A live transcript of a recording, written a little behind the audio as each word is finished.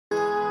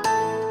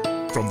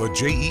From the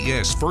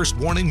JES First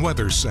Warning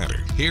Weather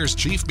Center, here's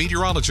Chief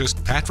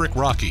Meteorologist Patrick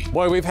Rocky.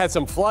 Boy, we've had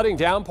some flooding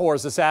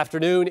downpours this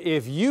afternoon.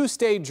 If you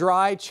stay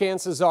dry,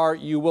 chances are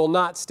you will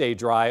not stay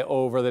dry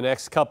over the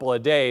next couple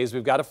of days.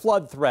 We've got a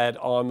flood threat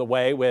on the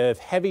way with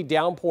heavy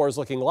downpours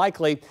looking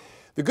likely.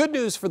 The good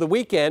news for the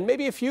weekend,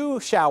 maybe a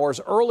few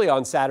showers early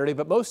on Saturday,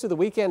 but most of the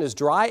weekend is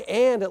dry,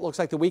 and it looks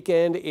like the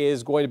weekend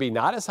is going to be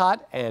not as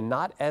hot and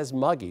not as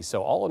muggy.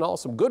 So all in all,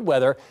 some good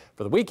weather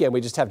for the weekend. We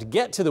just have to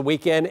get to the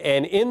weekend,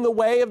 and in the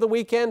way of the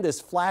weekend,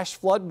 this flash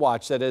flood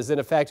watch that is in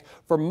effect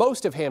for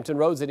most of Hampton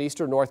Roads in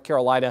eastern North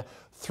Carolina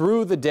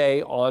through the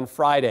day on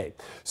Friday.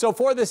 So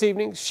for this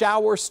evening,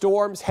 shower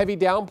storms, heavy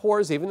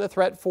downpours, even the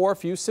threat for a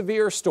few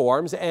severe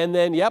storms. And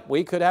then, yep,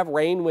 we could have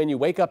rain when you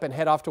wake up and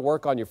head off to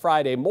work on your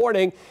Friday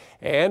morning.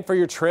 And for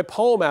your trip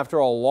home after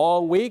a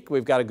long week,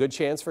 we've got a good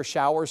chance for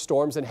showers,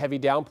 storms, and heavy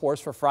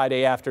downpours for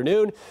Friday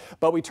afternoon.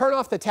 But we turn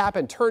off the tap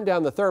and turn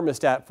down the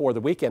thermostat for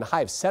the weekend.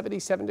 High of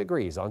 77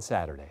 degrees on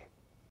Saturday.